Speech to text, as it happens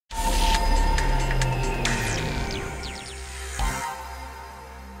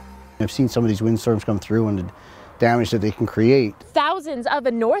I've seen some of these windstorms come through and the damage that they can create. Thousands of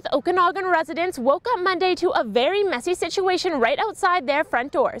North Okanagan residents woke up Monday to a very messy situation right outside their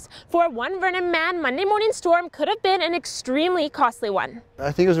front doors. For one Vernon man, Monday morning storm could have been an extremely costly one.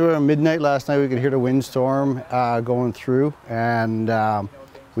 I think it was around midnight last night we could hear the windstorm going through, and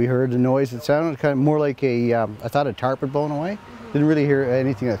we heard the noise. It sounded kind of more like I thought a tarp had blown away. Didn't really hear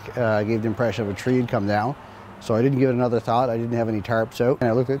anything that gave the impression of a tree had come down. So I didn't give it another thought. I didn't have any tarps out. And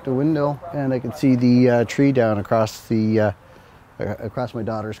I looked out the window and I could see the tree down across my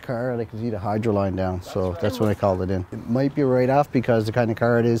daughter's car, and I could see the hydro line down. So that's when I called it in. It might be a write-off because the kind of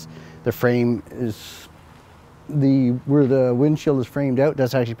car it is, the frame is, where the windshield is framed out,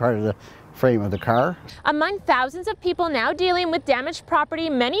 that's actually part of the frame of the car. Among thousands of people now dealing with damaged property,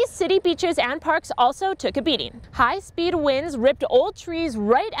 many city beaches and parks also took a beating. High-speed winds ripped old trees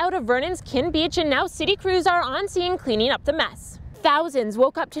right out of Vernon's Kin Beach, and now city crews are on scene cleaning up the mess. Thousands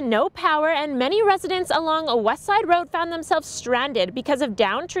woke up to no power, and many residents along a West Side road found themselves stranded because of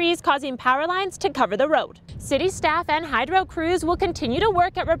downed trees causing power lines to cover the road. City staff and hydro crews will continue to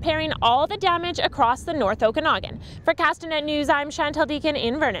work at repairing all the damage across the North Okanagan. For Castanet News, I'm Chantal Deacon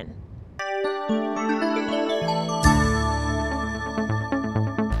in Vernon.